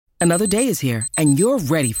Another day is here, and you're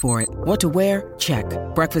ready for it. What to wear? Check.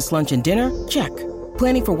 Breakfast, lunch, and dinner? Check.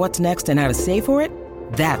 Planning for what's next and how to save for it?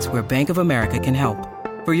 That's where Bank of America can help.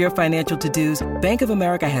 For your financial to-dos, Bank of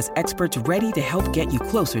America has experts ready to help get you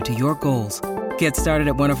closer to your goals. Get started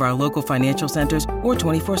at one of our local financial centers or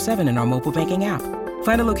 24/7 in our mobile banking app.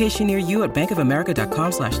 Find a location near you at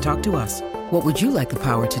bankofamerica.com/talktous. What would you like the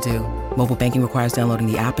power to do? Mobile banking requires downloading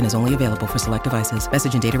the app and is only available for select devices.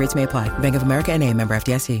 Message and data rates may apply. Bank of America N.A., member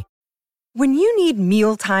FDIC. When you need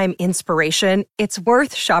mealtime inspiration, it's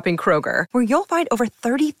worth shopping Kroger, where you'll find over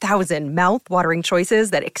 30,000 mouth-watering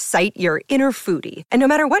choices that excite your inner foodie. And no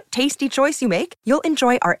matter what tasty choice you make, you'll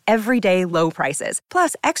enjoy our everyday low prices,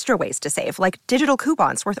 plus extra ways to save, like digital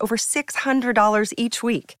coupons worth over $600 each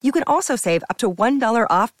week. You can also save up to $1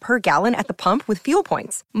 off per gallon at the pump with fuel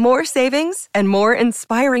points. More savings and more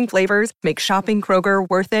inspiring flavors make shopping Kroger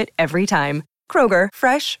worth it every time. Kroger,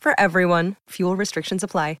 fresh for everyone. Fuel restrictions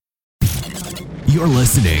apply. You're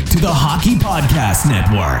listening to the Hockey Podcast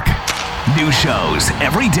Network. New shows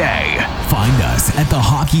every day. Find us at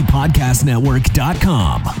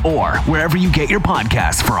thehockeypodcastnetwork.com or wherever you get your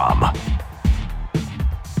podcasts from.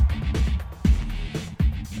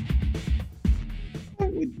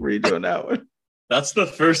 What were you doing that one? That's the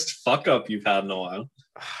first fuck up you've had in a while.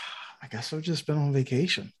 I guess I've just been on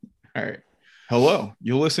vacation. All right. Hello,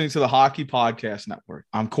 you're listening to the Hockey Podcast Network.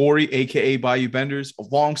 I'm Corey, a.k.a. Bayou Benders,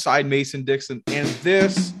 alongside Mason Dixon, and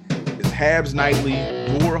this is Habs Nightly,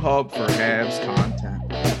 your hub for Habs content.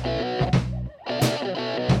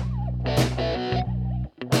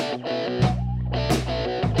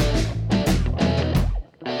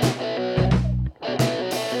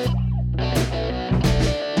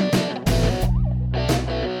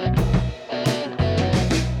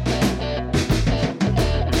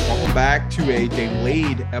 Back to a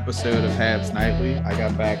delayed episode of Habs Nightly. I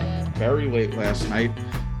got back very late last night,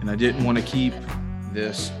 and I didn't want to keep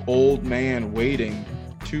this old man waiting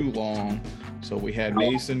too long. So we had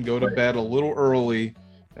Mason go to bed a little early.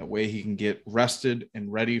 That way he can get rested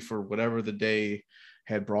and ready for whatever the day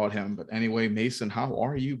had brought him. But anyway, Mason, how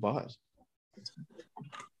are you, bud?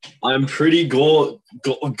 I'm pretty good.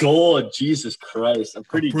 Jesus Christ. I'm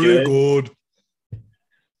pretty good.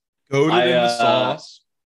 Goated in the sauce.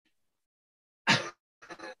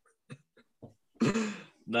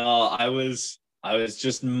 No, I was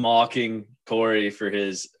just mocking Corey for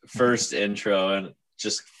his first intro and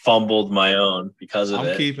just fumbled my own because of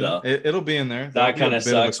it. I'm keeping it. It'll be in there. That kind of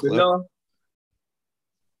sucks. No.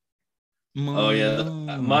 Oh yeah,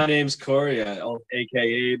 my name's Corey,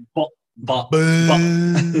 aka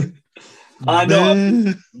I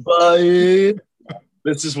know, but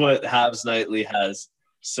this is what Habs Nightly has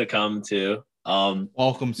succumbed to.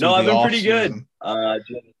 Welcome to I've been pretty season. good.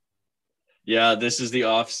 Yeah, this is the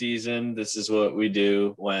off season. This is what we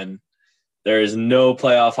do when there is no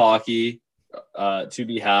playoff hockey to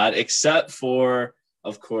be had, except for,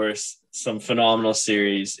 of course, some phenomenal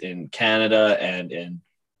series in Canada and in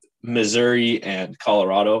Missouri and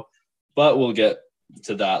Colorado. But we'll get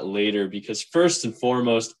to that later, because first and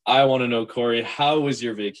foremost, I want to know, Corey, how was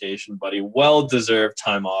your vacation, buddy? Well-deserved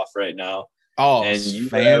time off right now. Oh, and you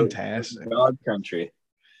fantastic. God country.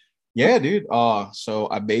 Yeah, dude. So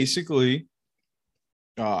I basically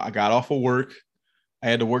I got off of work. I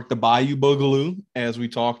had to work the Bayou Boogaloo, as we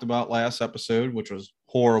talked about last episode, which was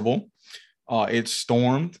horrible. It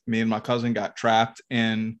stormed. Me and my cousin got trapped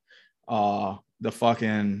in the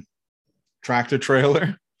fucking tractor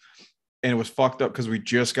trailer, and it was fucked up because we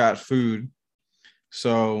just got food.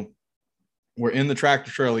 So we're in the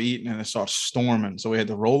tractor trailer eating, and it starts storming. So we had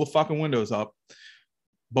to roll the fucking windows up,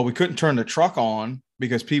 but we couldn't turn the truck on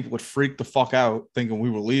because people would freak the fuck out thinking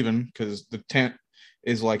we were leaving because the tent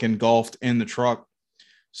is like engulfed in the truck.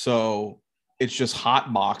 So it's just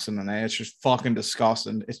hot boxing in there. It's just fucking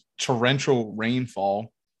disgusting. It's torrential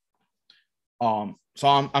rainfall. So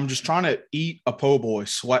I'm just trying to eat a po' boy,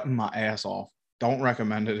 sweating my ass off. Don't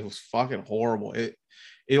recommend it. It was fucking horrible. It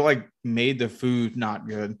like made the food not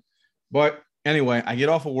good. But anyway, I get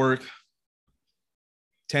off of work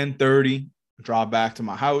 10:30, drive back to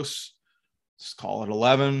my house. Let's call it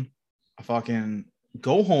 11. I fucking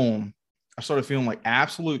go home. I started feeling like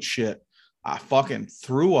absolute shit. I fucking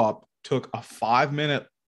threw up, took a 5-minute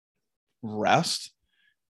rest,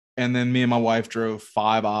 and then me and my wife drove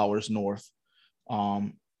 5 hours north.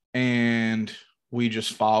 And we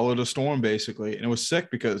just followed a storm basically. And it was sick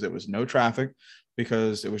because there was no traffic,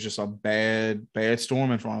 because it was just a bad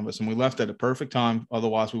storm in front of us. And we left at a perfect time.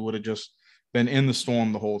 Otherwise we would have just been in the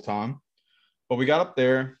storm the whole time. But we got up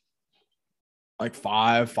there like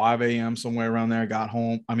 5 a.m., somewhere around there. Got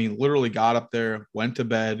home. I mean, literally got up there, went to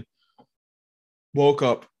bed, woke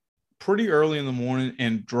up pretty early in the morning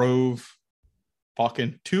and drove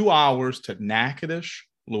fucking 2 hours to Natchitoches,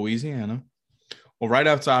 Louisiana. Well, right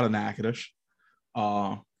outside of Natchitoches,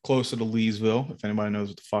 closer to Leesville, if anybody knows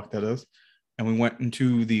what the fuck that is. And we went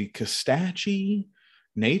into the Kostachey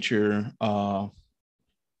Nature, I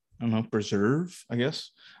don't know, preserve, I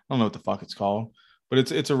guess. I don't know what the fuck it's called,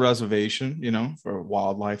 but it's a reservation, you know, for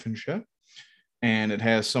wildlife and shit. And it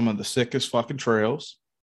has some of the sickest fucking trails.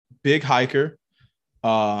 Big hiker.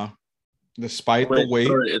 Despite the weight.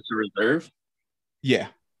 So it's a reserve? Yeah.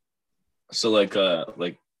 So like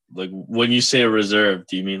when you say a reserve,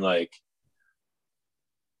 do you mean like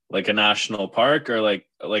a national park, or like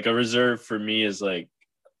a reserve for me is like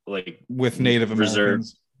with Native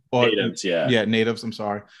Americans? Natives, yeah. Yeah, natives, I'm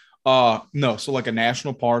sorry. No, so like a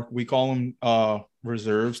national park. We call them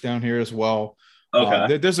reserves down here as well.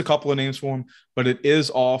 Okay. There's a couple of names for them, but it is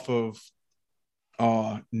off of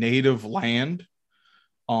native land,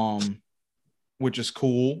 which is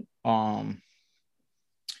cool. I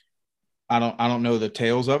don't know the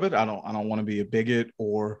tales of it. I don't want to be a bigot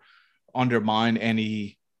or undermine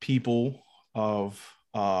any people of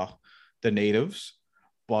the natives,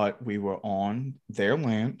 but we were on their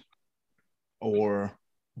land, or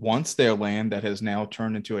once their land, that has now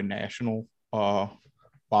turned into a national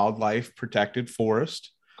wildlife protected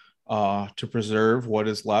forest to preserve what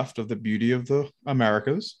is left of the beauty of the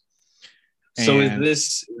Americas. So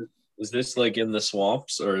is this like in the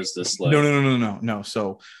swamps, or is this like no.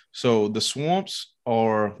 So the swamps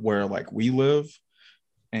are where like we live,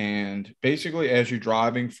 and basically as you're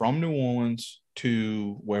driving from New Orleans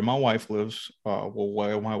to where my wife lives,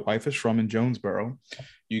 where my wife is from in Jonesboro,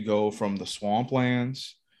 you go from the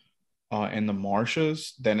swamplands and the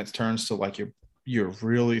marshes, then it turns to like your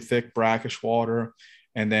really thick brackish water,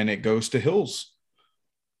 and then it goes to hills.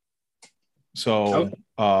 So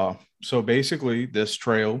so basically this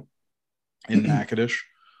trail in Natchitoches,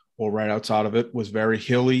 or right outside of it, was very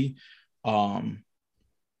hilly. It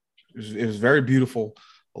was very beautiful.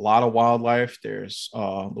 A lot of wildlife. There's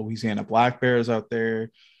Louisiana black bears out there,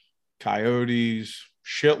 coyotes,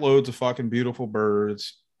 shitloads of fucking beautiful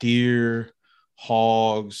birds, deer,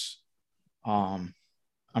 hogs. I'm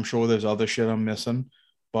sure there's other shit I'm missing,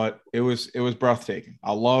 but it was breathtaking.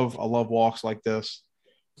 I love walks like this.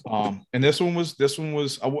 And this one was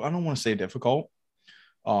I don't want to say difficult,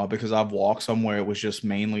 because I've walked somewhere it was just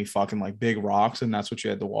mainly fucking like big rocks, and that's what you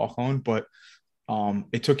had to walk on. But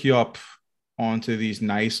it took you up onto these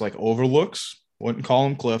nice like overlooks. Wouldn't call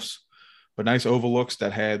them cliffs, but nice overlooks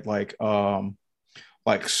that had like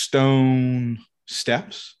stone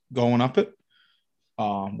steps going up it,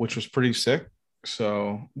 which was pretty sick.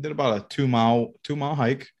 So did about a 2 mile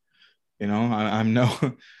hike. You know,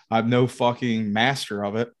 I'm no fucking master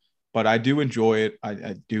of it, but I do enjoy it.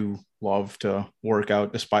 I do love to work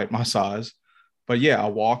out despite my size. But yeah, I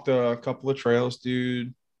walked a couple of trails,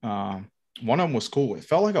 dude. One of them was cool. It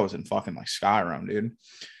felt like I was in fucking like Skyrim, dude.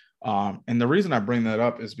 And the reason I bring that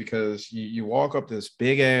up is because you walk up this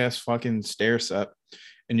big ass fucking stair set,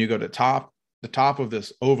 and you go to the top of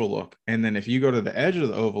this overlook. And then if you go to the edge of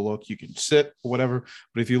the overlook, you can sit or whatever.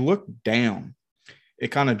 But if you look down, it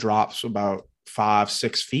kind of drops about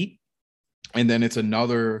 5-6 feet. And then it's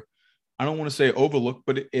another, I don't want to say overlook,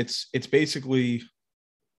 but it's basically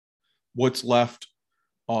what's left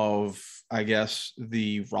of, I guess,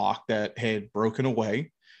 the rock that had broken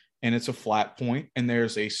away. And it's a flat point, and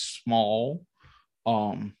there's a small,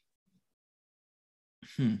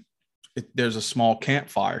 there's a small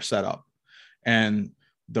campfire set up, and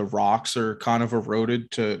the rocks are kind of eroded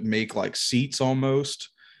to make like seats almost.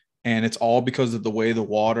 And it's all because of the way the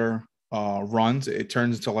water runs. It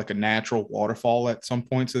turns into like a natural waterfall at some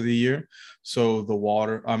points of the year. So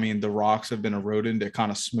the rocks have been eroded. They're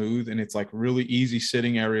kind of smooth, and it's like really easy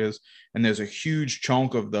sitting areas. And there's a huge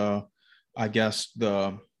chunk of the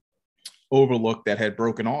overlook that had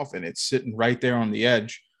broken off, and it's sitting right there on the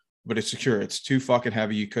edge, but it's secure. It's too fucking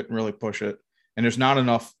heavy. You couldn't really push it. And there's not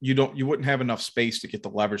enough, you wouldn't have enough space to get the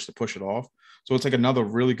leverage to push it off. So it's like another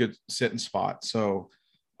really good sitting spot. So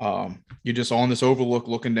you're just on this overlook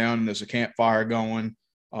looking down, and there's a campfire going.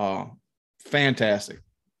 Fantastic.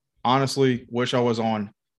 Honestly, wish I was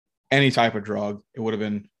on any type of drug. It would have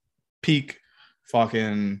been peak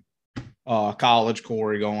fucking college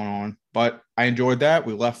Corey going on. But I enjoyed that.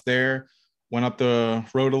 We left there, went up the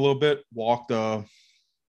road a little bit,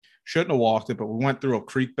 shouldn't have walked it, but we went through a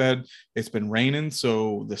creek bed. It's been raining,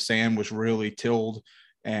 so the sand was really tilled,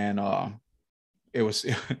 and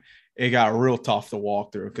it got real tough to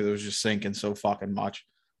walk through because it was just sinking so fucking much.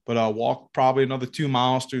 But I walked probably another 2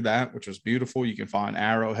 miles through that, which was beautiful. You can find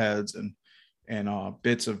arrowheads and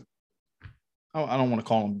bits of I don't want to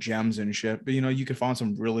call them gems and shit, but you could find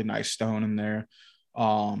some really nice stone in there.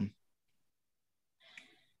 And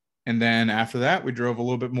then after that, we drove a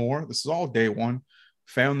little bit more. This is all day one.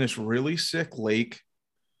 Found this really sick lake,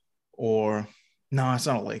 or no, it's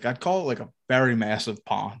not a lake. I'd call it like a very massive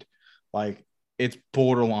pond. Like it's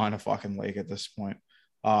borderline a fucking lake at this point.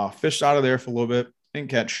 Fished out of there for a little bit, didn't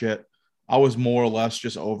catch shit. I was more or less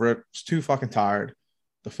just over it. Was too fucking tired.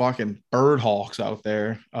 The fucking bird hawks out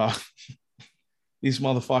there. These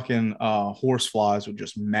motherfucking horse flies were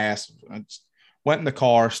just massive. I just went in the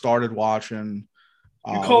car, started watching.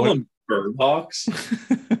 You call them bird hawks?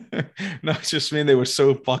 No, it's just mean they were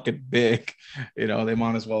so fucking big. They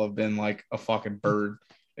might as well have been like a fucking bird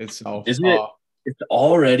itself. Isn't it? It's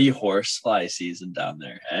already horsefly season down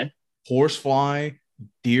there, hey? Horsefly,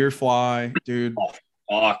 deer fly, dude. Oh,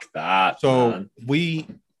 fuck that. So man. we,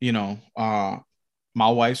 my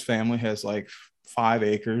wife's family has like 5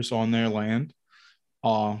 acres on their land.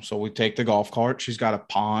 So we take the golf cart. She's got a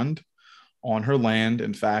pond on her land.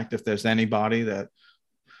 In fact, if there's anybody that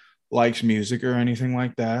likes music or anything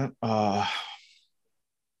like that,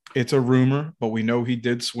 it's a rumor, but we know he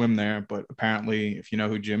did swim there. But apparently, if you know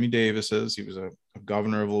who Jimmy Davis is, he was a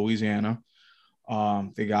governor of Louisiana.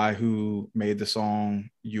 The guy who made the song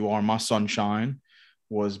 "You Are My Sunshine"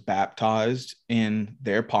 was baptized in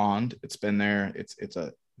their pond. It's been there. It's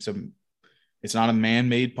not a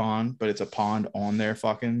man-made pond, but it's a pond on their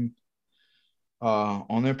fucking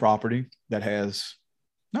on their property that has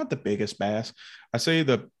not the biggest bass. I say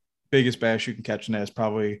the biggest bass you can catch in that is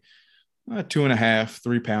probably 2.5,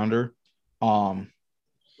 3-pounder.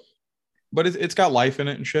 But it's got life in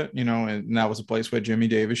it and shit, and that was a place where Jimmy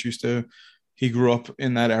Davis he grew up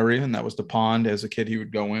in that area, and that was the pond as a kid he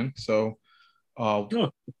would go in. So,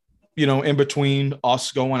 in between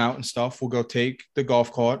us going out and stuff, we'll go take the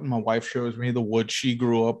golf cart, and my wife shows me the woods she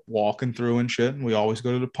grew up walking through and shit. And we always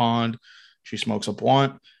go to the pond. She smokes a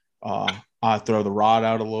blunt. I throw the rod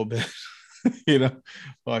out a little bit,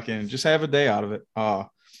 fucking just have a day out of it. But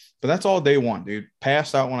that's all day one, dude.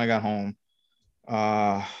 Passed out when I got home.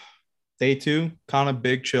 Day two, kind of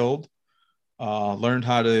big chilled. Learned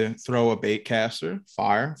how to throw a bait caster,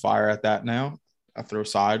 fire at that now. I throw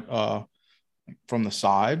side from the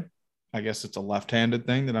side. I guess it's a left-handed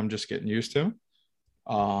thing that I'm just getting used to.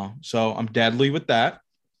 So I'm deadly with that.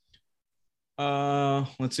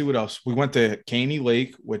 Let's see what else. We went to Caney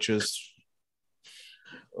Lake, which is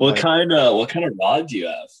what kind of rod do you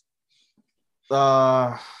have?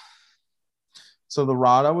 So the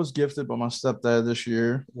rod I was gifted by my stepdad this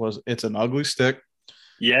year it's an ugly stick.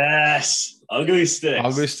 Yes, ugly stick.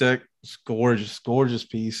 Ugly stick. It's gorgeous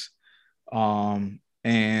piece.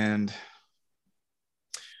 And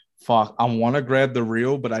fuck, I want to grab the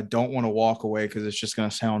reel, but I don't want to walk away because it's just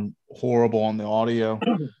gonna sound horrible on the audio.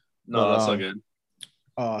 No, that's not good.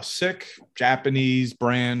 Sick Japanese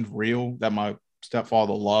brand reel that my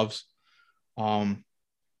stepfather loves.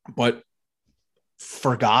 But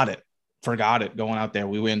forgot it going out there.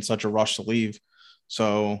 We were in such a rush to leave.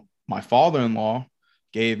 So my father-in-law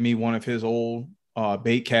gave me one of his old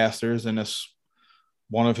bait casters and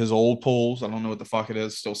one of his old poles. I don't know what the fuck it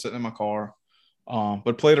is, still sitting in my car.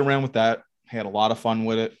 But played around with that. Had a lot of fun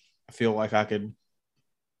with it. I feel like I could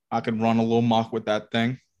run a little muck with that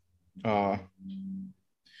thing.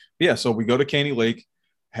 Yeah, so we go to Caney Lake,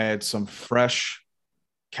 had some fresh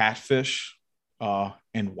catfish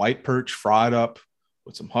and white perch fried up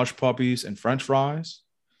with some hush puppies and French fries.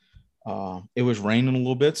 It was raining a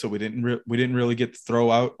little bit, so we didn't really get to throw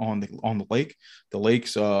out on the lake. The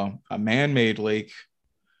lake's a man-made lake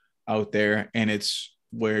out there, and it's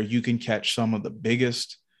where you can catch some of the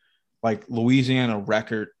biggest, like Louisiana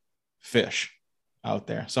record fish out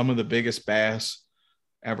there. Some of the biggest bass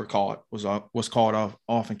ever caught was caught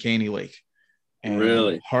off in Caney Lake. And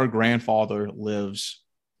really, her grandfather lives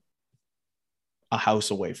a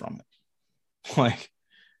house away from it. Like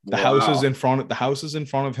the houses in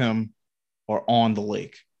front of him are on the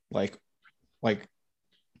lake. Like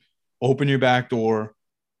open your back door,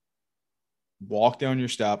 walk down your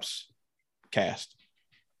steps, cast.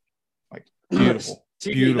 Like beautiful.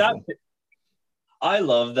 Beautiful. I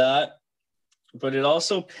love that, but it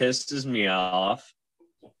also pisses me off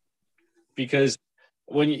because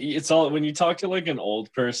when you talk to like an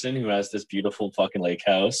old person who has this beautiful fucking lake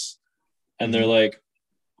house, and they're like,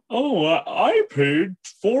 "Oh, I paid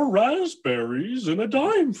 4 raspberries and a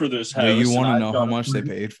dime for this house." Do you want to know how much they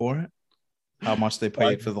paid for it? How much they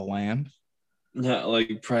paid for the land? Yeah,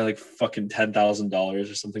 like probably like fucking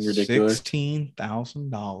 $10,000 or something ridiculous.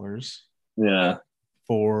 $16,000. Yeah,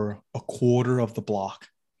 for a quarter of the block.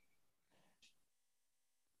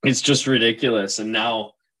 It's just ridiculous. And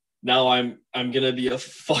now now I'm gonna be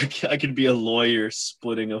I could be a lawyer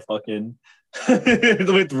splitting a fucking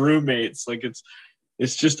with roommates. Like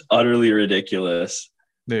it's just utterly ridiculous.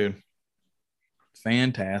 Dude,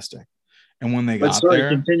 fantastic. And when they But got sorry,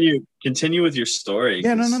 there, continue with your story.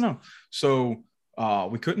 yeah, no. So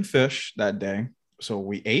we couldn't fish that day, so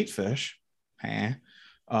we ate fish.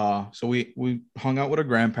 So we hung out with our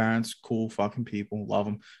grandparents, cool fucking people, love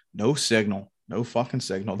them. No signal, no fucking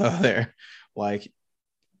signal there. Like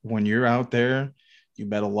when you're out there, you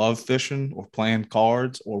better love fishing or playing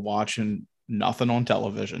cards or watching nothing on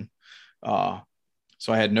television. So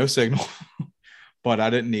I had no signal, but I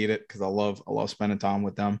didn't need it because I love spending time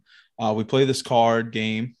with them. We play this card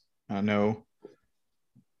game. I know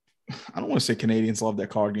I don't want to say Canadians love their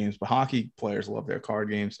card games, but hockey players love their card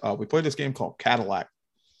games. We played this game called Cadillac,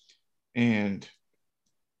 and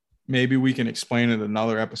maybe we can explain it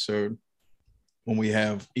another episode when we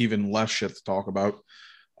have even less shit to talk about.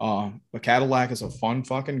 But Cadillac is a fun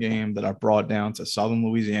fucking game that I brought down to Southern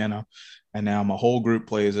Louisiana, and now my whole group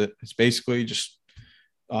plays it. It's basically just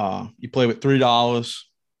you play with $3,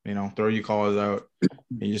 throw your cards out,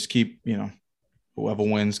 and you just keep, whoever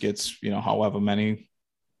wins gets, however many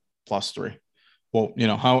plus 3. Well,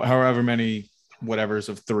 however many whatever's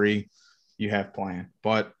of 3 you have playing.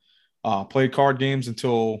 But played card games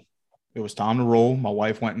until it was time to roll. My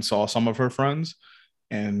wife went and saw some of her friends,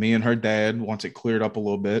 and me and her dad, once it cleared up a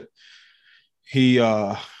little bit, he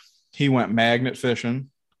went magnet fishing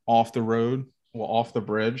off the road, off the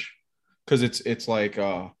bridge, because it's like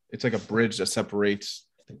a bridge that separates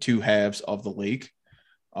the two halves of the lake.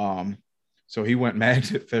 So he went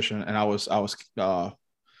magnet fishing, and I was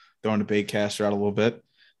throwing the bait caster out a little bit.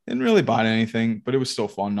 Didn't really bite anything, but it was still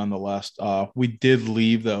fun nonetheless. We did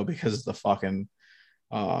leave though because of the fucking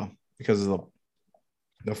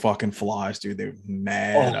flies, dude. They're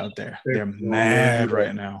mad out there. They're mad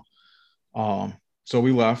right now. So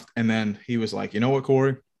we left, and then he was like, "You know what,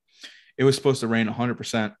 Corey? It was supposed to rain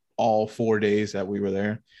 100% all 4 days that we were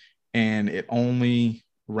there, and it only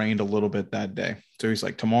rained a little bit that day. So he's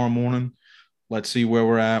like, tomorrow morning, let's see where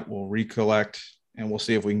we're at. We'll recollect, and we'll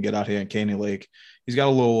see if we can get out here in Caney Lake." He's got a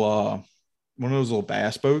little one of those little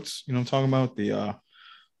bass boats, you know what I'm talking about? The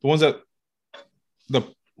ones that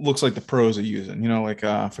looks like the pros are using,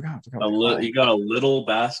 I forgot. You got a little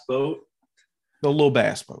bass boat? The little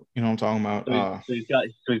bass boat, you know what I'm talking about? So he's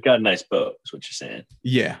got a nice boat, is what you're saying.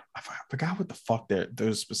 Yeah. I forgot what the fuck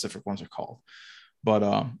those specific ones are called.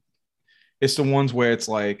 But it's the ones where it's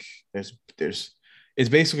like it's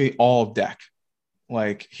basically all deck.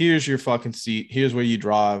 Like, here's your fucking seat. Here's where you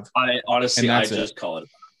drive. I call it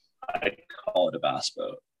a bass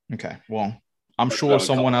boat. Okay. Well, I'm sure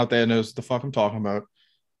someone out there knows the fuck I'm talking about.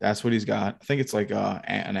 That's what he's got. I think it's like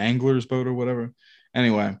an angler's boat or whatever.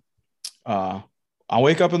 Anyway, I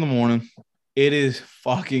wake up in the morning. It is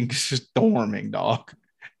fucking storming, dog.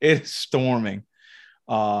 It's storming.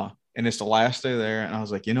 And it's the last day there. And I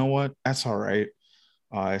was like, you know what? That's all right.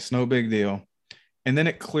 It's no big deal. And then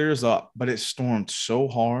it clears up, but it stormed so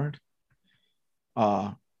hard.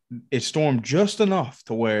 It stormed just enough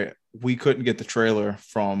to where we couldn't get the trailer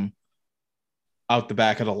from out the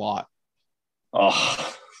back of the lot.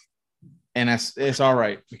 Oh, and it's all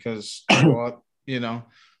right because I'll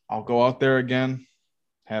go out there again,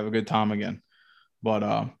 have a good time again.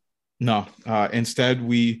 But no, instead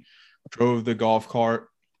we drove the golf cart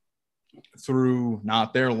through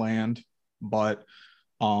not their land, but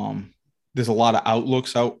there's a lot of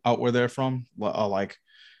outlooks out where they're from. Like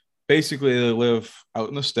basically they live out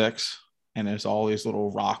in the sticks, and there's all these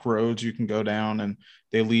little rock roads you can go down, and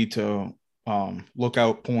they lead to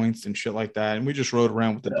lookout points and shit like that. And we just rode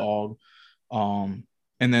around with the dog.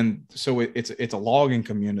 And then, so it's a logging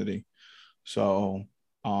community. So,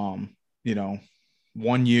 1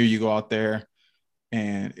 year you go out there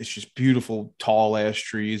and it's just beautiful, tall ass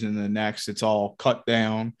trees. And the next it's all cut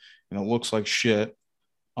down and it looks like shit.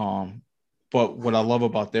 But what I love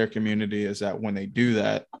about their community is that when they do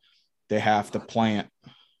that, they have to plant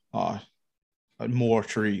more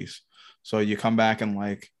trees. So you come back in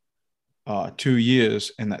like 2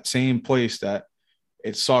 years, in that same place that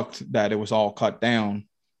it sucked that it was all cut down,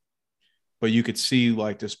 but you could see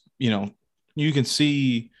like this, you can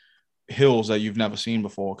see hills that you've never seen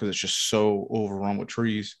before because it's just so overrun with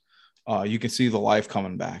trees. You can see the life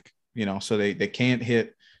coming back, so they can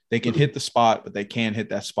hit the spot, but they can't hit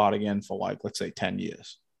that spot again for like, let's say 10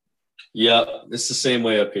 years. Yeah, it's the same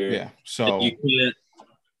way up here. Yeah. So you can't,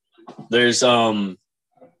 there's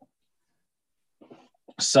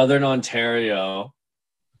Southern Ontario,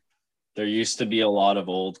 there used to be a lot of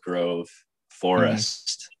old growth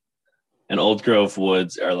forest, and old growth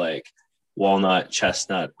woods are like walnut,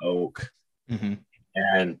 chestnut, oak. Mm-hmm.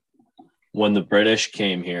 And when the British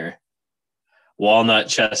came here, walnut,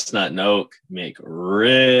 chestnut, and oak make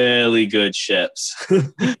really good ships.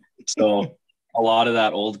 So a lot of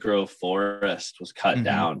that old growth forest was cut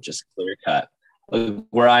down, just clear cut.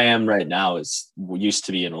 Where I am right now used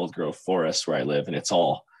to be an old growth forest where I live, and it's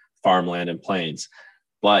all farmland and plains.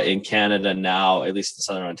 But in Canada now, at least in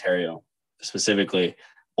Southern Ontario specifically,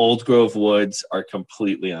 old growth woods are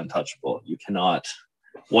completely untouchable. You cannot,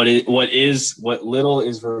 what little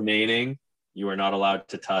is remaining, you are not allowed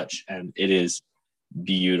to touch. And it is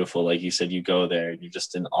beautiful. Like you said, you go there and you're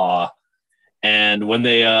just in awe. And when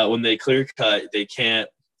they clear cut, they can't,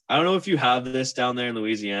 I don't know if you have this down there in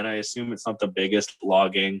Louisiana. I assume it's not the biggest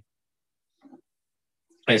logging.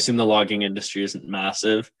 I assume the logging industry isn't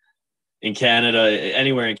massive. In Canada,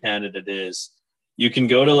 anywhere in Canada it is. You can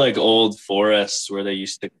go to like old forests where they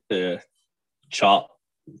used to chop,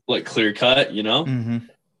 like clear cut, you know? Mm-hmm.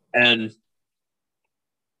 And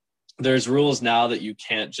there's rules now that you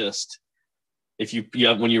can't just, if you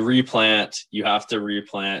have, when you replant, you have to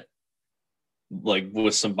replant like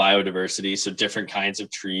with some biodiversity, so different kinds of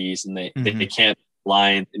trees, and they can't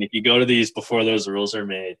line. And if you go to these before those rules are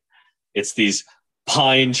made, it's these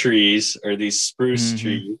pine trees or these spruce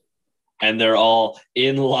trees, and they're all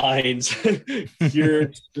in lines,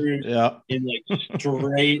 pure fruit, in like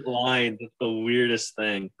straight lines. It's the weirdest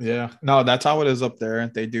thing. Yeah, no, that's how it is up there.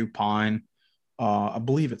 They do pine. I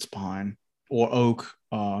believe it's pine or oak.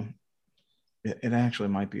 It actually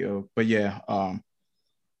might be oak, but yeah,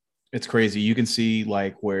 it's crazy. You can see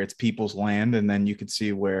like where it's people's land, and then you can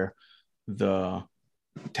see where the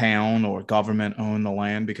town or government own the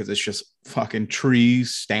land, because it's just fucking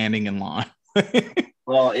trees standing in line.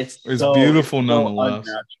 Well, it's beautiful nonetheless.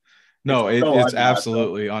 Unnatural. No, it's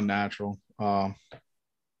absolutely unnatural. But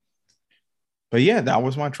yeah, that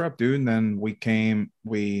was my trip, dude. And then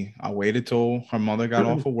I waited till her mother got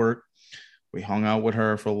off of work. We hung out with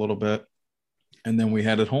her for a little bit, and then we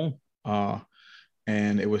headed home.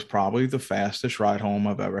 And it was probably the fastest ride home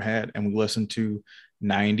I've ever had. And we listened to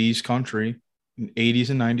 90s country,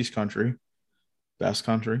 80s and 90s country, best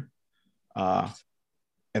country. And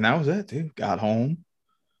that was it, dude. Got home.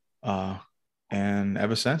 And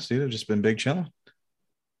ever since, dude, I've just been big chilling.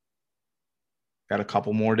 Got a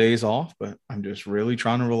couple more days off, but I'm just really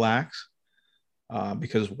trying to relax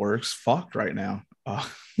because work's fucked right now.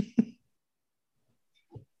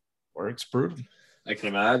 Work's brutal. I can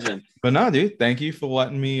imagine. But no, dude, thank you for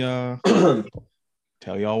letting me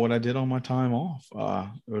tell y'all what I did on my time off.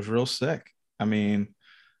 It was real sick. I mean,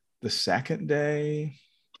 the second day,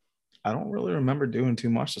 I don't really remember doing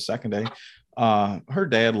too much the second day. Her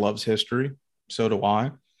dad loves history. So do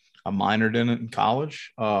I. I minored in it in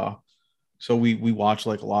college. So we watch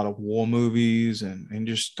like a lot of war movies and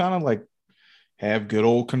just kind of like have good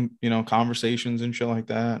old conversations and shit like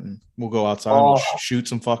that. And we'll go outside and shoot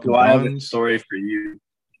some fucking guns. I have a story for you.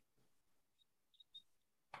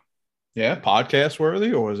 Yeah, podcast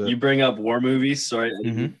worthy, or is it? You bring up war movies, sorry.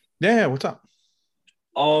 Yeah, what's up?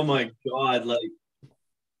 Oh my God, like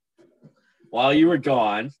while you were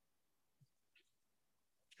gone,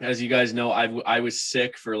 as you guys know, I was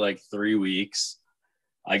sick for like 3 weeks.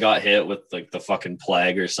 I got hit with like the fucking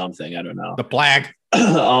plague or something. I don't know. The plague.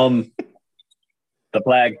 The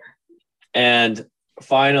plague. And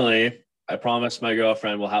finally, I promised my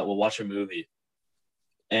girlfriend we'll watch a movie.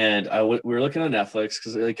 And we were looking on Netflix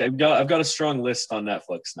because like I've got a strong list on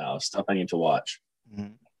Netflix now of stuff I need to watch.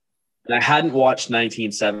 And I hadn't watched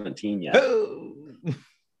 1917 yet.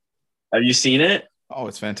 Have you seen it? Oh,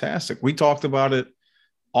 it's fantastic. We talked about it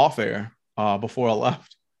off air before I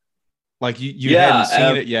left. Like you hadn't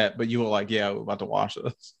seen it yet, but you were like, yeah, we're about to watch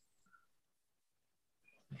this.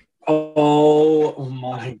 Oh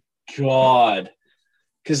my God.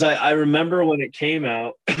 Because I remember when it came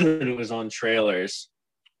out and it was on trailers,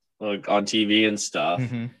 like on TV and stuff.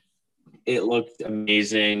 It looked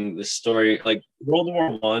amazing. The story, like World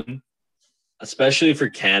War I, especially for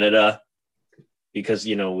Canada, because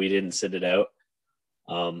we didn't sit it out.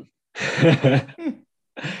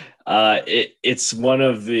 It's one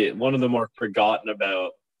of the more forgotten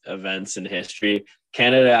about events in history.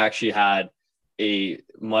 Canada actually had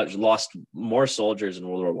lost more soldiers in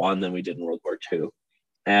World War I than we did in World War II.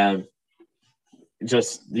 And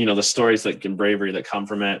just, the stories and bravery that come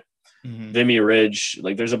from it. Vimy Ridge,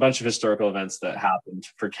 like there's a bunch of historical events that happened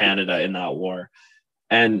for Canada in that war.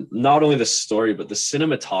 And not only the story, but the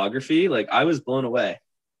cinematography, like I was blown away.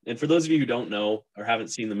 And for those of you who don't know or haven't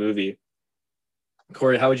seen the movie,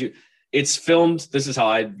 Corey, it's filmed, this is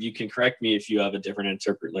how you can correct me if you have a different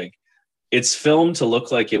interpret, like it's filmed to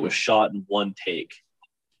look like it was shot in one take.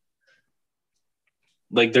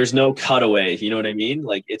 Like there's no cutaway. You know what I mean?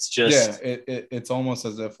 Like it's just it's almost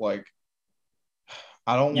as if like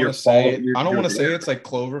I don't want you're to say you're there. it's like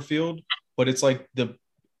Cloverfield, but it's like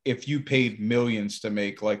if you paid millions to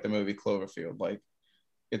make like the movie Cloverfield, like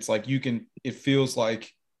it's like it feels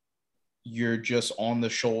like you're just on the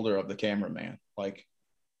shoulder of the cameraman. Like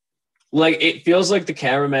it feels like the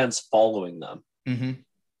cameraman's following them. mm-hmm.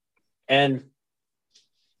 And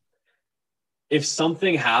if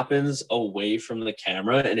something happens away from the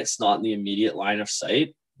camera and it's not in the immediate line of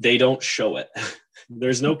sight, they don't show it.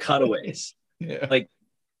 There's no cutaways. Yeah. Like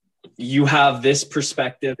you have this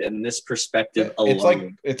perspective and this perspective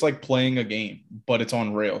alone. It's like playing a game, but it's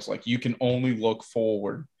on rails. Like you can only look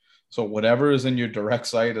forward. So whatever is in your direct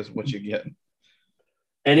sight is what you get.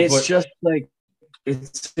 And it's just like,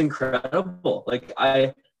 it's incredible. Like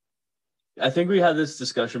I think we had this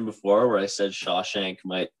discussion before where I said Shawshank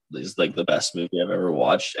is like the best movie I've ever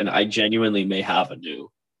watched. And I genuinely may have a new,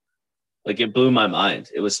 like it blew my mind.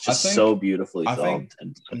 It was just so beautifully filmed. I think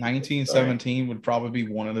 1917 would probably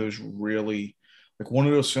be one of those really, like one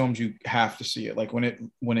of those films you have to see it. Like when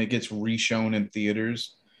it gets reshown in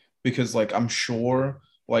theaters, because like I'm sure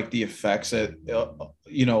like the effects of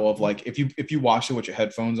like if you watch it with your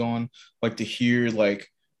headphones on, like to hear like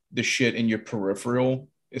the shit in your peripheral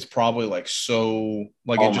is probably like so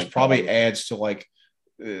like it just probably adds to like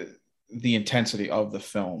the intensity of the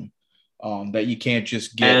film that you can't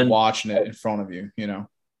just get watching it in front of you, you know.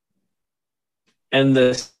 And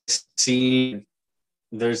there's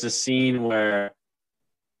a scene where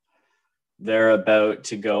they're about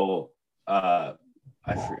to go I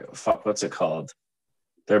forget what's it called.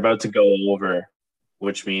 They're about to go over,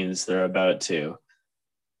 which means they're about to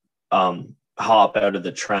hop out of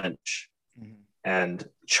the trench and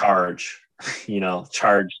charge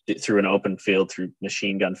through an open field through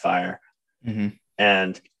machine gun fire. Mm-hmm.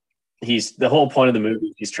 And the whole point of the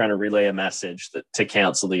movie, he's trying to relay a message to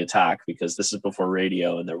cancel the attack because this is before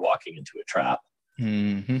radio and they're walking into a trap.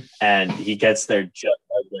 Mm-hmm. And he gets there just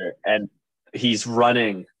out there and he's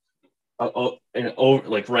running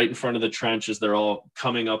like right in front of the trench as they're all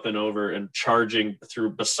coming up and over and charging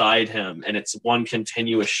through beside him, and it's one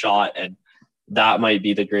continuous shot, and that might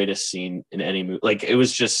be the greatest scene in any movie. Like it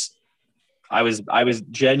was just, I was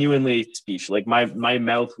genuinely speechless. Like my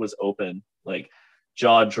mouth was open, like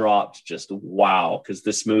jaw dropped, just wow, because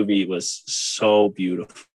this movie was so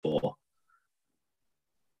beautiful.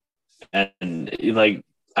 And like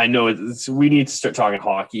I know we need to start talking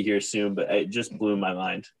hockey here soon, but it just blew my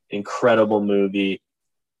mind. Incredible movie.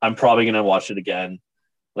 I'm probably gonna watch it again,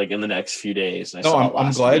 like in the next few days.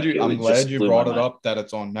 I'm glad you brought it up that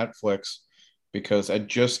it's on Netflix, because I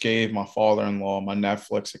just gave my father-in-law my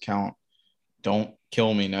Netflix account. Don't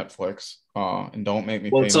kill me, Netflix, and don't make me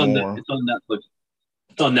pay more. It's on Netflix.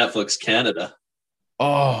 It's on Netflix Canada.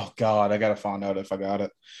 Oh God, I gotta find out if I got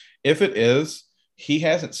it. If it is, he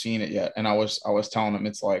hasn't seen it yet, and I was telling him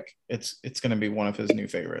it's like it's gonna be one of his new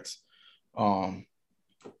favorites.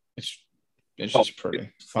 It's just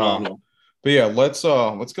pretty. But yeah, let's get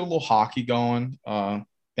a little hockey going.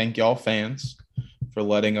 Thank y'all fans for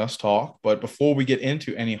letting us talk. But before we get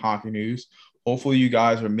into any hockey news, hopefully you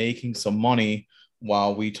guys are making some money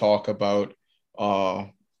while we talk about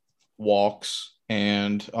walks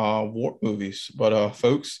and war movies. But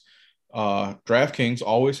folks, DraftKings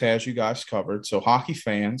always has you guys covered. So hockey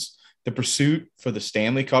fans, the pursuit for the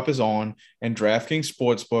Stanley Cup is on, and DraftKings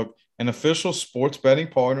Sportsbook, an official sports betting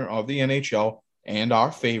partner of the NHL and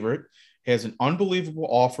our favorite, has an unbelievable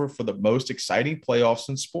offer for the most exciting playoffs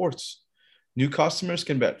in sports. New customers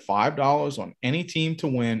can bet $5 on any team to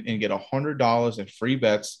win and get $100 in free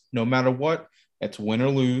bets, no matter what. That's win or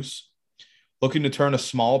lose. Looking to turn a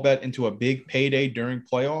small bet into a big payday during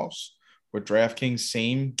playoffs? With DraftKings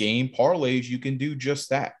same game parlays, you can do just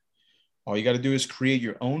that. All you got to do is create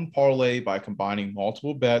your own parlay by combining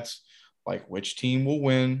multiple bets, like which team will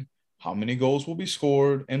win, how many goals will be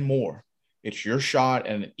scored, and more. It's your shot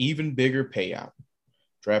at an even bigger payout.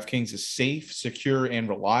 DraftKings is safe, secure, and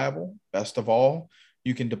reliable. Best of all,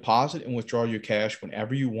 you can deposit and withdraw your cash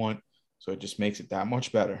whenever you want, so it just makes it that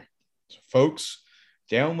much better. So, folks,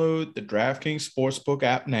 download the DraftKings Sportsbook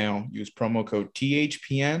app now. Use promo code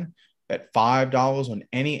THPN. Bet $5 on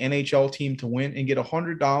any NHL team to win and get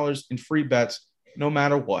 $100 in free bets no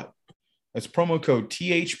matter what. That's promo code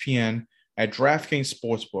THPN at DraftKings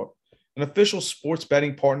Sportsbook, an official sports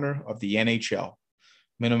betting partner of the NHL.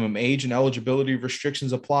 Minimum age and eligibility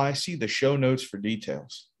restrictions apply. See the show notes for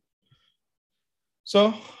details.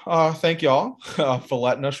 So thank y'all for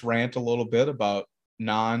letting us rant a little bit about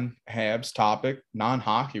non-Habs topic,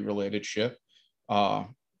 non-hockey related shit.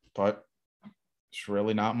 But There's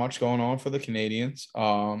really not much going on for the Canadians.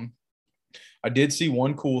 I did see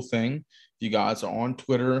one cool thing. If you guys are on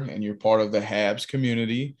Twitter and you're part of the Habs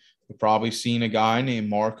community, you've probably seen a guy named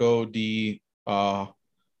Marco Demico.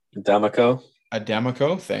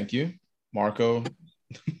 Ademico. Thank you. Marco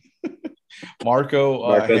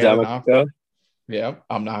Demico. Yeah,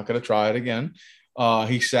 I'm not going to try it again.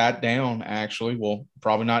 He sat down, actually, well,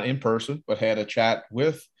 probably not in person, but had a chat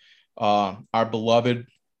with our beloved,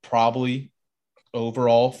 probably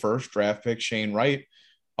overall first draft pick, Shane Wright,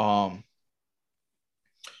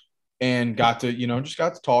 and got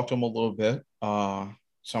to talk to him a little bit.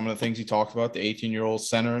 Some of the things he talked about, the 18-year-old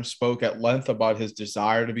center spoke at length about his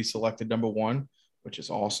desire to be selected number one, which is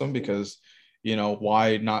awesome because,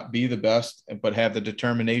 why not be the best, but have the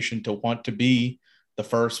determination to want to be the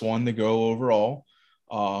first one to go overall.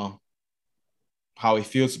 How he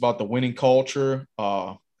feels about the winning culture.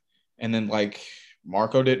 And then,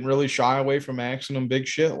 Marco didn't really shy away from asking him big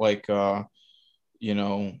shit,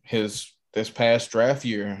 this past draft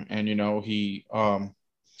year. And, he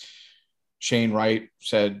Shane Wright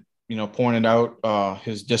said, pointed out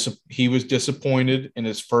he was disappointed in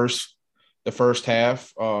the first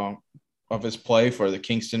half of his play for the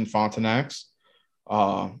Kingston Frontenacs.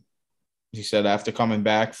 He said after coming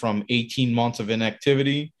back from 18 months of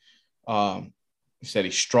inactivity, he said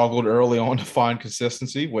he struggled early on to find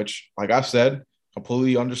consistency, which, like I said,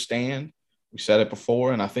 completely understand. We said it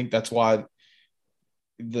before, and I think that's why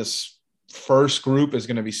this first group is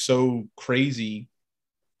going to be so crazy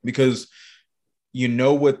because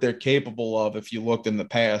what they're capable of if you looked in the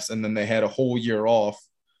past and then they had a whole year off.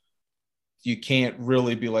 You can't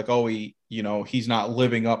really be like, oh, he's not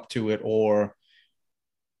living up to it, or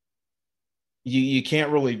you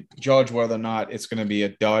can't really judge whether or not it's going to be a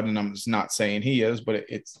dud. And I'm just not saying he is, but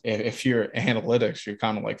it's if you're analytics, you're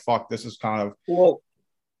kind of like, fuck, this is kind of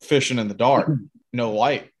fishing in the dark, no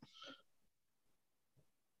light.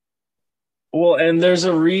 Well, and there's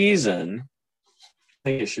a reason I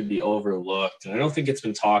think it should be overlooked. And I don't think it's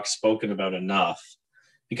been spoken about enough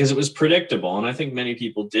because it was predictable. And I think many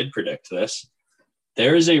people did predict this.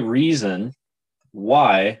 There is a reason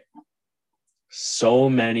why so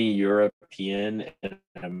many European and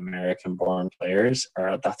American-born players are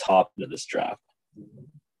at the top of this draft.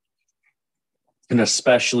 And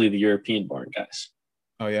especially the European-born guys.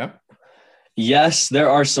 Oh, yeah? Yes, there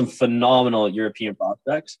are some phenomenal European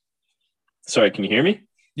prospects. Sorry, can you hear me?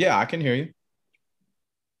 Yeah, I can hear you.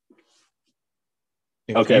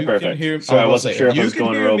 Okay, perfect. So I wasn't sure if I was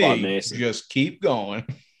going Robot Mason. Just keep going.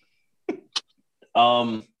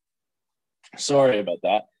 Sorry about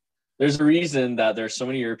that. There's a reason that there's so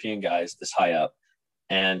many European guys this high up.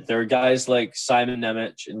 And there are guys like Simon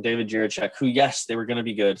Nemec and David Jiricek who, yes, they were going to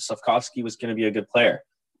be good. Slavkovsky was going to be a good player.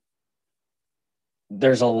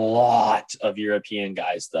 There's a lot of European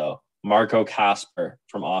guys, though. Marco Kasper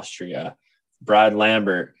from Austria, Brad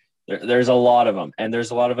Lambert. There's a lot of them. And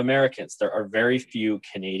there's a lot of Americans. There are very few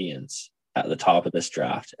Canadians at the top of this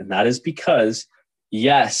draft. And that is because,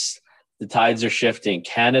 yes, the tides are shifting.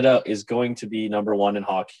 Canada is going to be number one in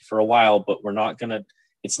hockey for a while, but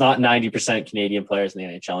it's not 90% Canadian players in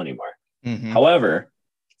the NHL anymore. Mm-hmm. However,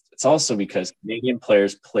 it's also because Canadian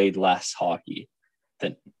players played less hockey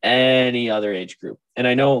than any other age group. And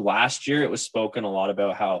I know last year it was spoken a lot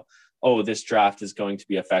about how, this draft is going to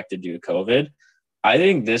be affected due to COVID. I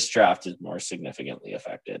think this draft is more significantly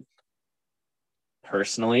affected.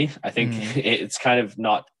 Personally, I think it's kind of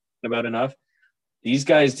not about enough. These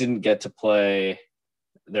guys didn't get to play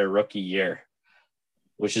their rookie year,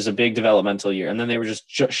 which is a big developmental year. And then they were just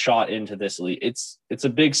shot into this league. It's a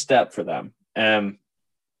big step for them.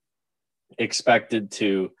 Expected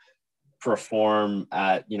to perform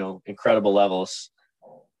at, incredible levels.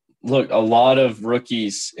 Look, a lot of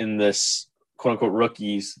rookies in this quote unquote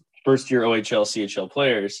rookies, first year OHL, CHL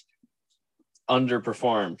players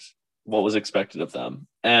underperformed what was expected of them.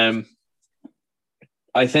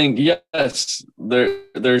 I think, yes,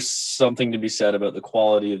 there's something to be said about the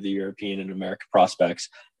quality of the European and American prospects.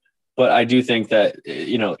 But I do think that,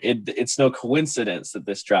 it's no coincidence that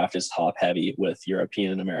this draft is top heavy with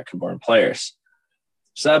European and American-born players.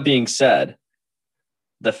 So that being said,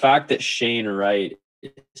 the fact that Shane Wright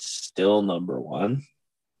is still number one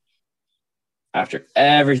after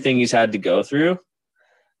everything he's had to go through,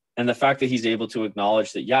 and the fact that he's able to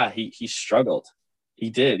acknowledge that, yeah, he struggled. He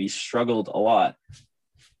did. He struggled a lot.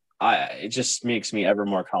 It just makes me ever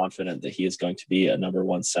more confident that he is going to be a number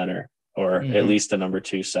one center, or at least a number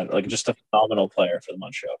two center, like just a phenomenal player for the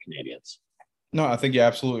Montreal Canadiens. No, I think you're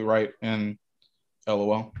absolutely right. And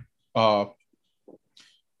LOL.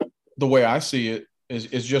 The way I see it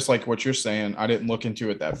is just like what you're saying. I didn't look into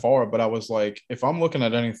it that far, but I was like, if I'm looking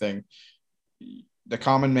at anything, the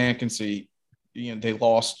common man can see, they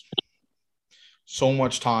lost so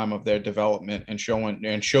much time of their development and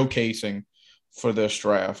showcasing for this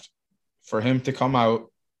draft. For him to come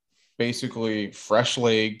out basically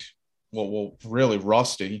fresh-legged, well, really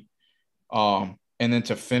rusty, and then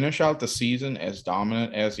to finish out the season as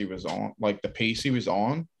dominant as he was on, like the pace he was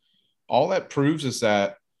on, all that proves is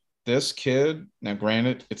that this kid, now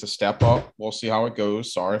granted, it's a step up. We'll see how it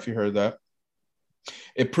goes. Sorry if you heard that.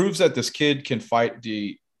 It proves that this kid can fight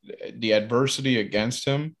the adversity against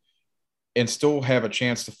him and still have a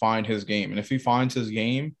chance to find his game. And if he finds his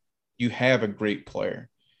game, you have a great player.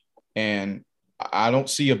 And I don't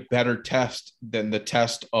see a better test than the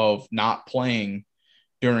test of not playing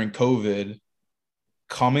during COVID,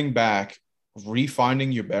 coming back,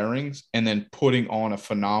 refinding your bearings, and then putting on a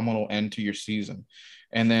phenomenal end to your season.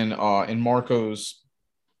 And then in Marco's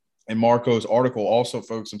article, also,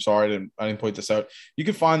 folks, I'm sorry I didn't point this out. You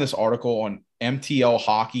can find this article on MTL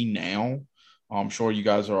Hockey Now. I'm sure you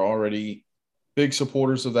guys are already big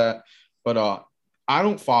supporters of that, but I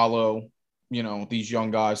don't follow, these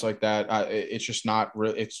young guys like that. It's just not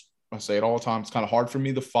really. I say it all the time. It's kind of hard for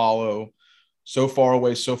me to follow. So far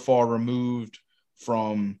away, so far removed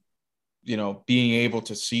from, being able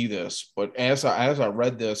to see this. But as I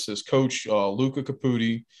read this, his coach, Luca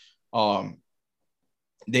Caputi,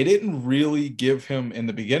 they didn't really give him in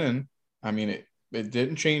the beginning. I mean, it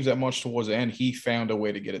didn't change that much towards the end. He found a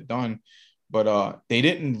way to get it done. But they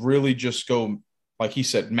didn't really just go, like he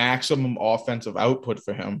said, maximum offensive output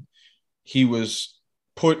for him. He was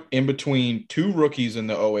put in between two rookies in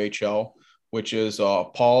the OHL, which is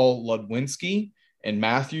Paul Ludwinski and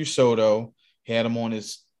Matthew Soto. He had him on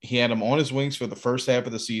his wings for the first half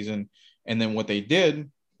of the season. And then what they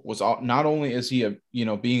did was, not only is he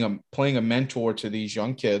playing a mentor to these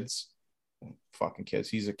young kids, fucking kids,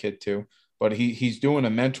 he's a kid too, but he's doing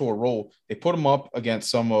a mentor role. They put him up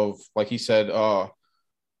against some of, like he said,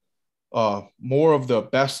 more of the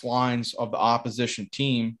best lines of the opposition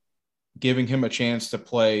team, giving him a chance to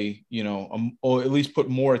play, or at least put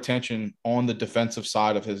more attention on the defensive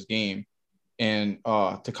side of his game. And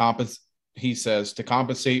he says, to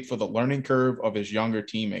compensate for the learning curve of his younger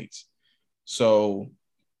teammates. So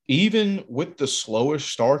even with the slowest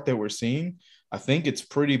start that we're seeing, I think it's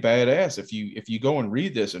pretty badass. If you go and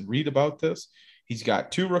read this and read about this, he's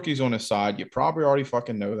got two rookies on his side. You probably already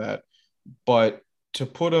fucking know that, but to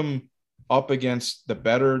put him up against the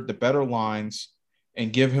better lines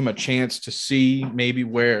and give him a chance to see maybe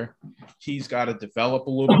where he's got to develop a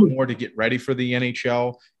little bit more to get ready for the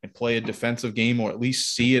NHL and play a defensive game, or at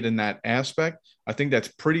least see it in that aspect. I think that's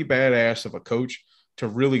pretty badass of a coach to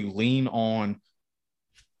really lean on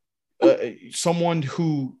someone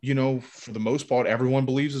who, for the most part, everyone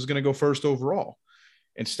believes is going to go first overall,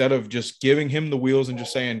 instead of just giving him the wheels and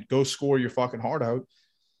just saying, go score your fucking heart out.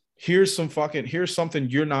 Here's something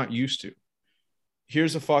you're not used to.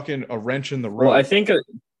 Here's a wrench in the road. Well, I think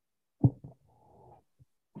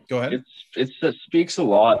go ahead. It speaks a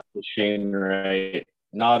lot to Shane Wright,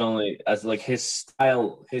 not only as like his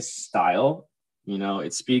style,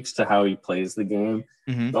 it speaks to how he plays the game,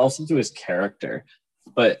 but also to his character.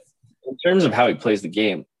 But in terms of how he plays the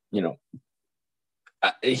game,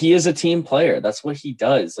 he is a team player. That's what he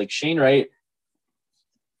does. Like Shane Wright,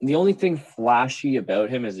 the only thing flashy about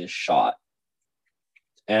him is his shot.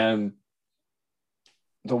 And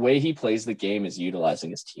the way he plays the game is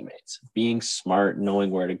utilizing his teammates, being smart,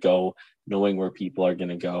 knowing where to go, knowing where people are going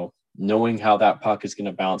to go, knowing how that puck is going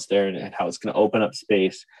to bounce there and how it's going to open up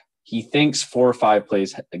space. He thinks 4 or 5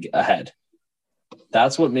 plays ahead.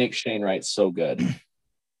 That's what makes Shane Wright so good.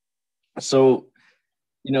 So,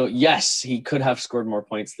 yes, he could have scored more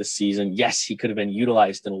points this season. Yes, he could have been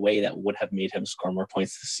utilized in a way that would have made him score more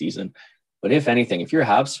points this season. But if anything, if you're a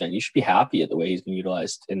Habs fan, you should be happy at the way he's been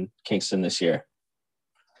utilized in Kingston this year.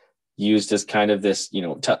 Used as kind of this,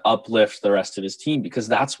 to uplift the rest of his team, because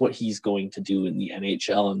that's what he's going to do in the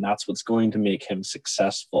NHL, and that's what's going to make him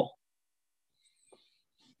successful.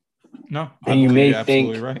 No, and you may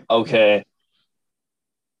think, right. Okay,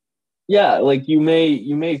 yeah, like you may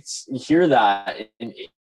hear that, and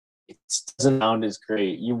it doesn't sound as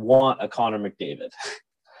great. You want a Connor McDavid,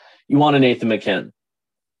 you want a Nathan McKinnon.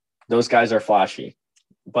 Those guys are flashy,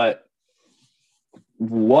 but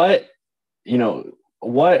what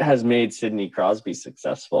has made Sidney Crosby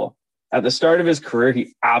successful? At the start of his career,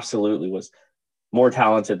 he absolutely was more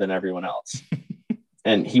talented than everyone else.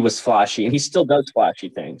 And he was flashy, and he still does flashy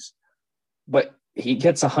things. But he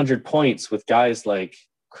gets 100 points with guys like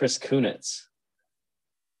Chris Kunitz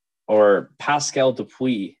or Pascal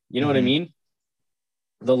Dupuis. You know what I mean?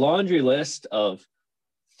 the laundry list of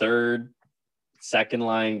third, second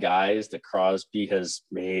line guys that Crosby has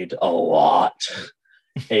made a lot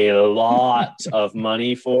of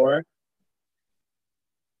money for.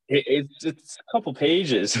 It's a couple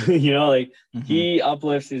pages, he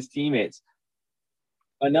uplifts his teammates.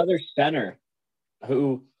 Another center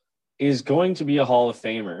who is going to be a Hall of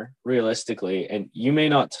Famer realistically, and you may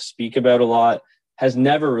not speak about a lot, has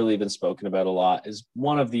never really been spoken about a lot, is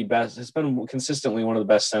one of the best, has been consistently one of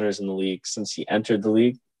the best centers in the league since he entered the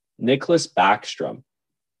league. Nicklas Backstrom.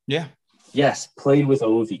 Yeah. Yes, played with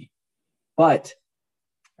Ovi. But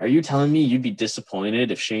are you telling me you'd be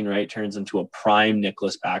disappointed if Shane Wright turns into a prime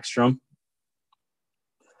Nicklas Backstrom?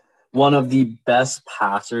 One of the best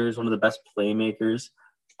passers, one of the best playmakers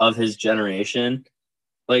of his generation.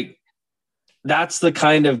 Like, that's the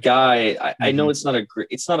kind of guy. I know it's not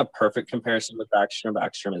a perfect comparison with Backstrom.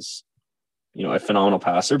 Backstrom is, a phenomenal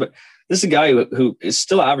passer, but this is a guy who is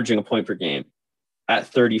still averaging a point per game at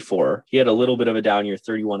 34. He had a little bit of a down year,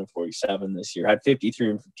 31 and 47 this year, had 53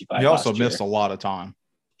 and 55. He also missed a lot of time.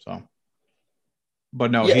 So, but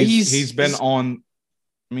no, he's been on.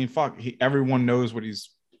 I mean, everyone knows what he's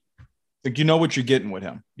like. You know what you're getting with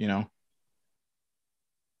him.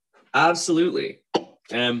 Absolutely.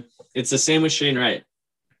 It's the same with Shane Wright.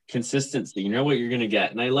 Consistency. You know what you're going to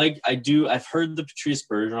get. And I've heard the Patrice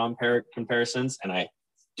Bergeron comparisons, and I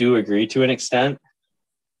do agree to an extent.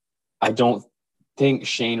 I don't think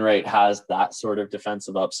Shane Wright has that sort of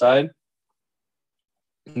defensive upside.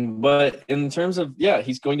 But in terms of,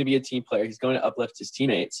 he's going to be a team player. He's going to uplift his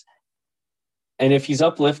teammates. And if he's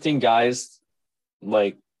uplifting guys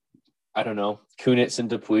like, I don't know, Kunitz and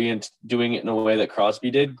Dupuis and doing it in a way that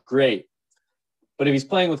Crosby did, great. But if he's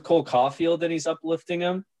playing with Cole Caulfield and he's uplifting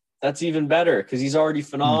him, that's even better because he's already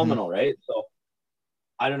phenomenal, right? So,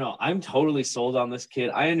 I don't know. I'm totally sold on this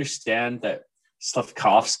kid. I understand that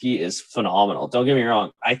Slafkovsky is phenomenal. Don't get me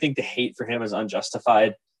wrong. I think the hate for him is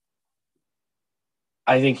unjustified.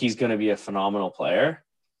 I think he's going to be a phenomenal player.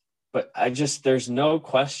 But there's no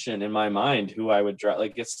question in my mind who I would draft.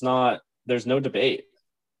 Like, there's no debate.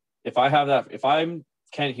 If I'm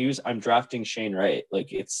Kent Hughes, I'm drafting Shane Wright.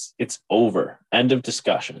 Like, it's over. End of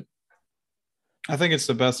discussion. I think it's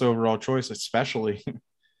the best overall choice, especially.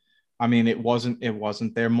 I mean, it wasn't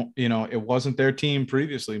their, it wasn't their team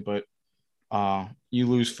previously, but you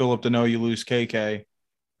lose Philip Deneau, you lose KK.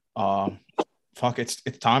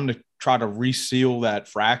 It's time to try to reseal that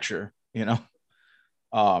fracture,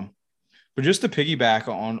 But just to piggyback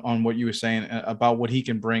on what you were saying about what he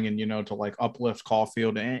can bring and, to like uplift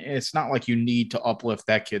Caulfield, and it's not like you need to uplift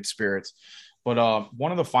that kid's spirits. But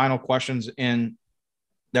one of the final questions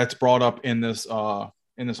that's brought up in this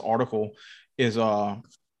article is what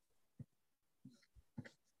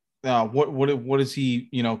is he,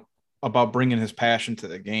 about bringing his passion to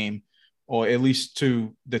the game, or at least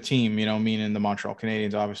to the team, meaning the Montreal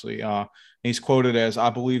Canadiens, obviously. He's quoted as, "I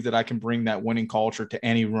believe that I can bring that winning culture to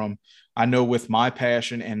any room. I know with my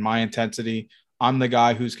passion and my intensity, I'm the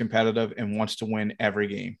guy who's competitive and wants to win every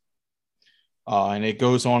game." And it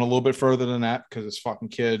goes on a little bit further than that because this fucking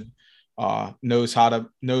kid knows how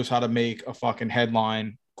to make a fucking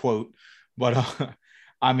headline quote. But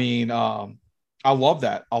I mean, I love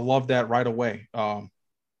that. I love that right away.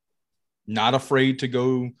 Not afraid to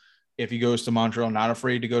go. If he goes to Montreal, not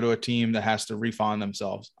afraid to go to a team that has to refine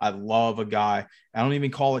themselves. I love a guy. I don't even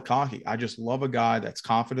call it cocky. I just love a guy that's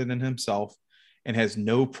confident in himself and has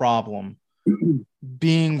no problem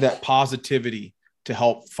being that positivity to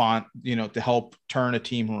help to help turn a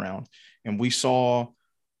team around. And we saw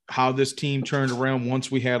how this team turned around once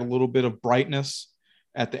we had a little bit of brightness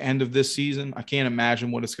at the end of this season. I can't imagine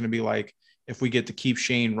what it's going to be like if we get to keep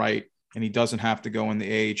Shane Wright and he doesn't have to go in the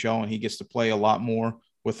AHL and he gets to play a lot more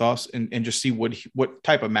with us and just see what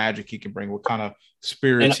type of magic he can bring, what kind of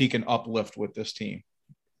spirits he can uplift with this team.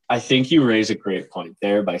 I think you raise a great point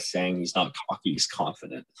there by saying he's not cocky, he's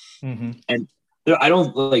confident. Mm-hmm. And I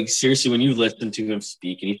don't seriously, when you listen to him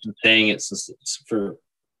speak, and he's been saying it for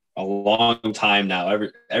a long time now,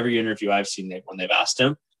 every interview I've seen when they've asked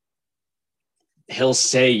him, he'll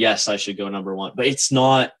say, yes, I should go number one, but it's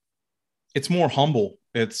more humble.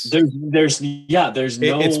 It's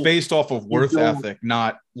based off of worth ethic,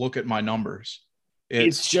 not look at my numbers.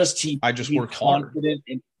 It's just I just work hard.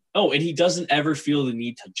 And he doesn't ever feel the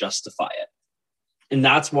need to justify it. And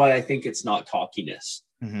that's why I think it's not cockiness.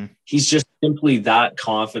 Mm-hmm. He's just simply that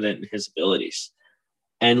confident in his abilities.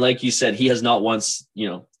 And like you said, he has not once,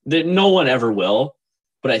 that no one ever will,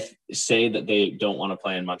 but I say that they don't want to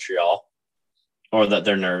play in Montreal or that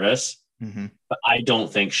they're nervous. Mm-hmm. But I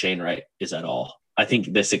don't think Shane Wright is at all. I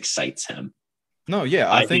think this excites him. No,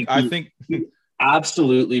 yeah, I think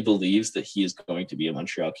absolutely believes that he is going to be a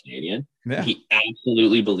Montreal Canadian. Yeah. He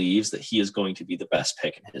absolutely believes that he is going to be the best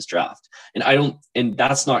pick in his draft. And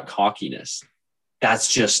that's not cockiness.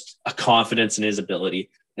 That's just a confidence in his ability.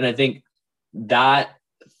 And I think that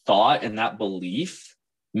thought and that belief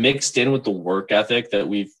mixed in with the work ethic that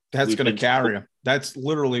that's going to carry him. That's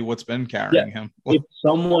literally what's been carrying him.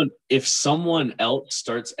 If someone else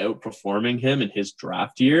starts outperforming him in his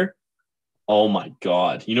draft year, oh my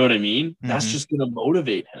God. You know what I mean? That's just going to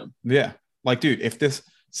motivate him. Yeah. Like, dude, if this,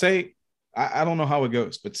 say, I don't know how it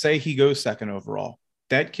goes, but say he goes second overall,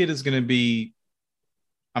 that kid is going to be,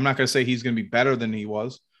 I'm not going to say he's going to be better than he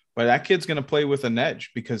was, but that kid's going to play with an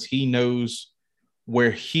edge because he knows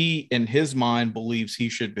where he, in his mind, believes he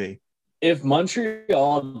should be. If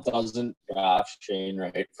Montreal doesn't draft Shane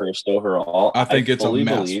Wright first overall, I think it's a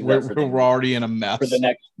mess. We're already in a mess.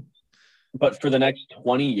 For the next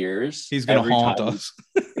 20 years, he's going to haunt us.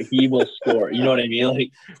 He will score. You know what I mean?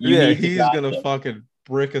 Like, he's going to fucking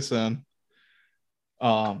brick us in.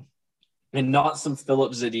 And not some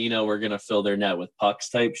Philip Zadina, we're going to fill their net with pucks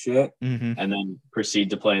type shit and then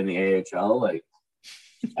proceed to play in the AHL. Like,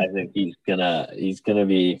 I think he's gonna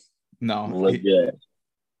be legit.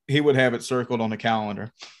 He would have it circled on the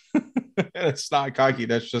calendar. It's not cocky.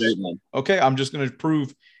 That's just okay. I'm just going to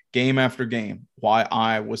prove game after game why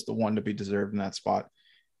I was the one to be deserved in that spot.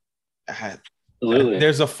 Absolutely.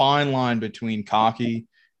 There's a fine line between cocky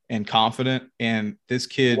and confident, and this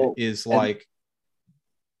kid is like.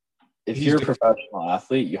 If you're a professional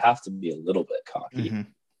athlete, you have to be a little bit cocky,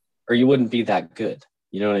 or you wouldn't be that good.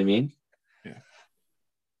 You know what I mean? Yeah.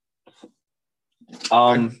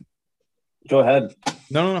 Go ahead.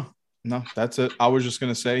 No. That's it. I was just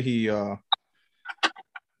gonna say he,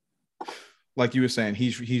 like you were saying,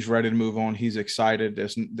 he's ready to move on. He's excited.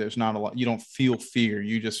 There's not a lot. You don't feel fear.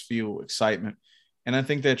 You just feel excitement, and I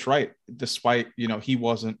think that's right. Despite he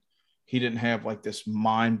didn't have like this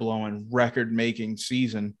mind blowing record making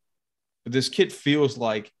season, but this kid feels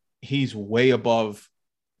like he's way above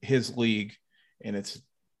his league, and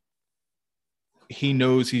he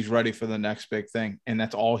knows he's ready for the next big thing, and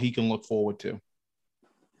that's all he can look forward to.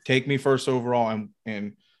 Take me first overall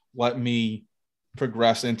and let me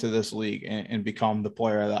progress into this league and become the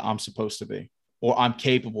player that I'm supposed to be or I'm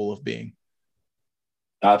capable of being.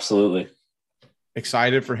 Absolutely.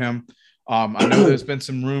 Excited for him. I know there's been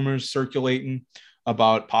some rumors circulating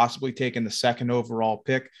about possibly taking the second overall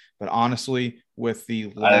pick, but honestly, with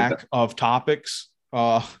the lack of topics,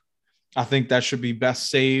 I think that should be best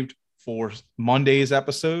saved for Monday's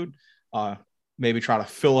episode. Maybe try to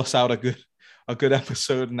fill us out a good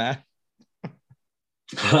episode in that.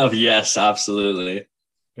 Yes, absolutely.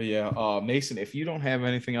 But yeah, Mason, if you don't have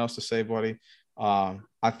anything else to say, buddy, I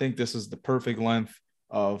think this is the perfect length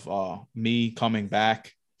of me coming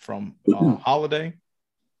back from holiday,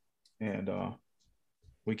 and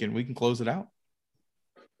we can close it out.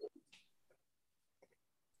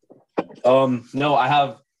 No, I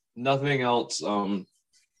have nothing else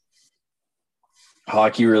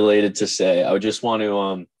hockey related to say. I would just want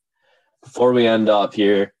to before we end up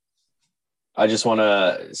here, I just want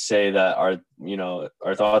to say that our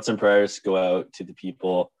thoughts and prayers go out to the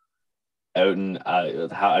people out in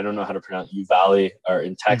I don't know how to pronounce Uvalde or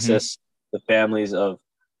in Texas, the families of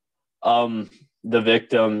the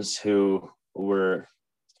victims who were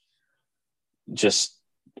just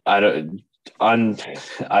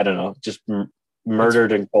just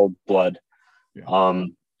murdered in cold blood. Yeah.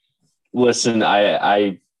 Listen,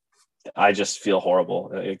 I just feel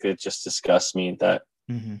horrible. It just disgusts me that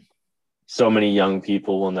so many young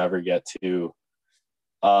people will never get to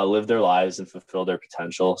live their lives and fulfill their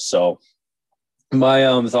potential. So my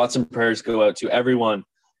thoughts and prayers go out to everyone,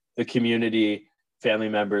 the community, family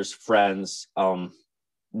members, friends,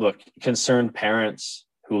 concerned parents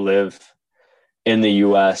who live in the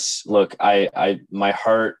U.S. Look, my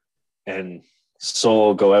heart and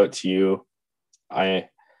soul go out to you.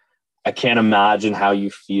 I can't imagine how you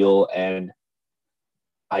feel, and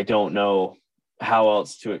I don't know how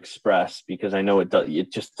else to express because I know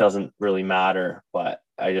it just doesn't really matter, but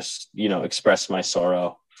I just, express my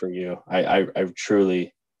sorrow for you. I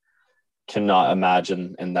truly cannot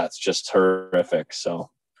imagine, and that's just horrific. So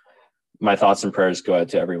my thoughts and prayers go out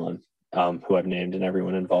to everyone who I've named and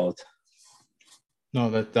everyone involved. No,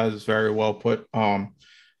 that is very well put.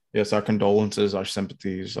 Yes, our condolences, our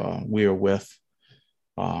sympathies. We are with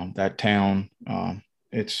that town.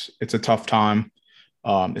 It's a tough time,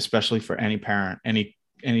 especially for any parent,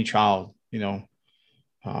 any child.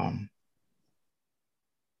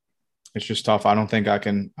 It's just tough. I don't think I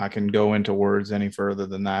can go into words any further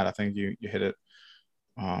than that. I think you hit it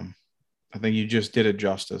think you just did it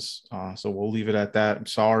justice. So we'll leave it at that. I'm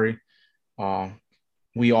sorry.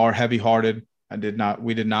 We are heavy-hearted.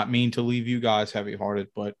 We did not mean to leave you guys heavy-hearted,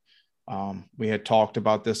 but we had talked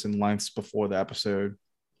about this in lengths before the episode.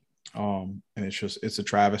 And it's a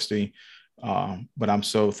travesty. But I'm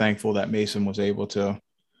so thankful that Mason was able to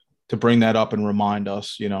bring that up and remind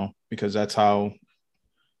us, because that's how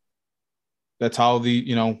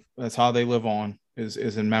they live on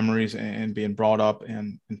is in memories and being brought up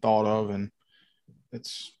and thought of. And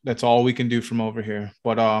that's all we can do from over here.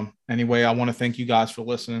 But anyway, I want to thank you guys for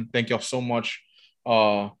listening. Thank y'all so much.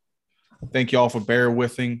 Thank y'all for bear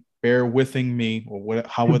withing me, or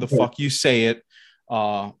however the fuck you say it,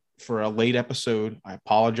 for a late episode. I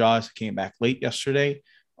apologize. I came back late yesterday.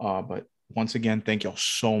 But once again, thank y'all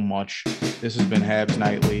so much. This has been Habs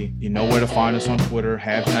Nightly. You know where to find us on Twitter,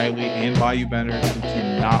 Habs Nightly and Bayou Benders. We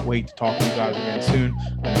cannot wait to talk to you guys again soon.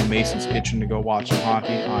 I know Mason's itching to go watch some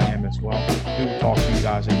hockey. I am as well. We will talk to you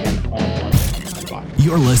guys again on Monday. Bye.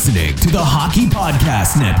 You're listening to the Hockey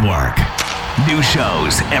Podcast Network. New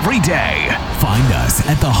shows every day. Find us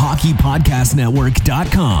at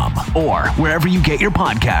thehockeypodcastnetwork.com or wherever you get your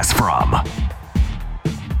podcasts from.